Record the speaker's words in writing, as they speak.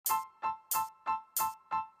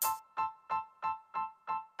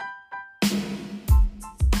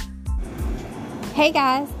Hey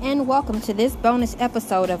guys, and welcome to this bonus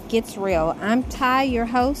episode of Gets Real. I'm Ty, your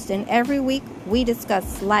host, and every week we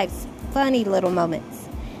discuss life's funny little moments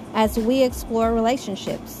as we explore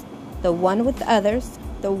relationships, the one with others,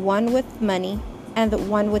 the one with money, and the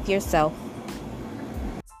one with yourself.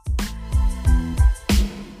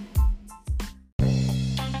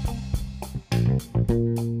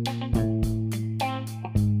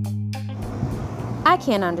 I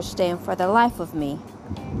can't understand for the life of me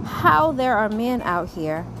how there are men out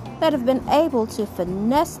here that have been able to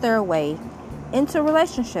finesse their way into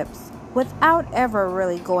relationships without ever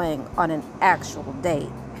really going on an actual date.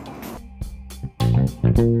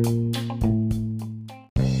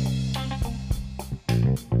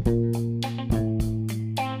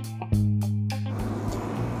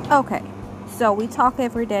 Okay, so we talk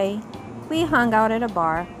every day. We hung out at a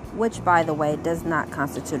bar, which, by the way, does not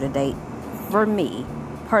constitute a date for me,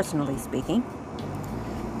 personally speaking.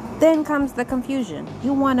 Then comes the confusion.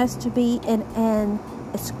 You want us to be in an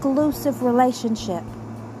exclusive relationship.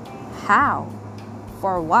 How?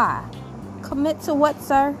 For why? Commit to what,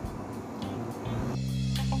 sir?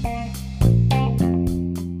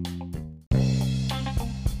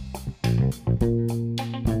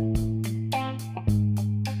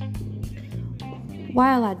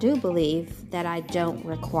 While I do believe that I don't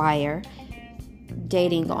require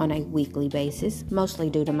dating on a weekly basis,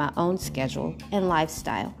 mostly due to my own schedule and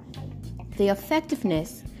lifestyle, the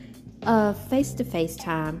effectiveness of face-to-face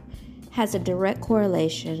time has a direct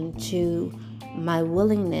correlation to my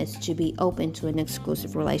willingness to be open to an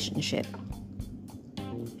exclusive relationship.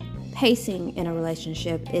 Pacing in a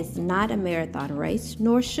relationship is not a marathon race,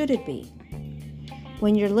 nor should it be.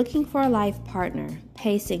 When you're looking for a life partner,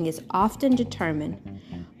 pacing is often determined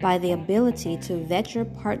by the ability to vet your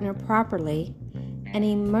partner properly and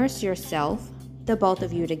immerse yourself, the both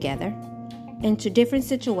of you together, into different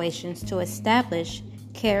situations to establish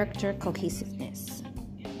character cohesiveness.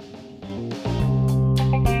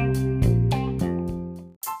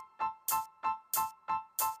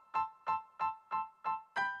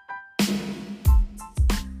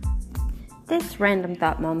 This random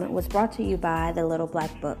thought moment was brought to you by The Little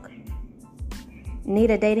Black Book.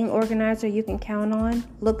 Need a dating organizer you can count on?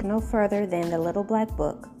 Look no further than The Little Black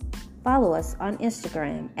Book. Follow us on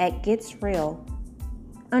Instagram at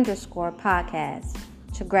GetsReal_podcast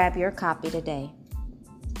to grab your copy today.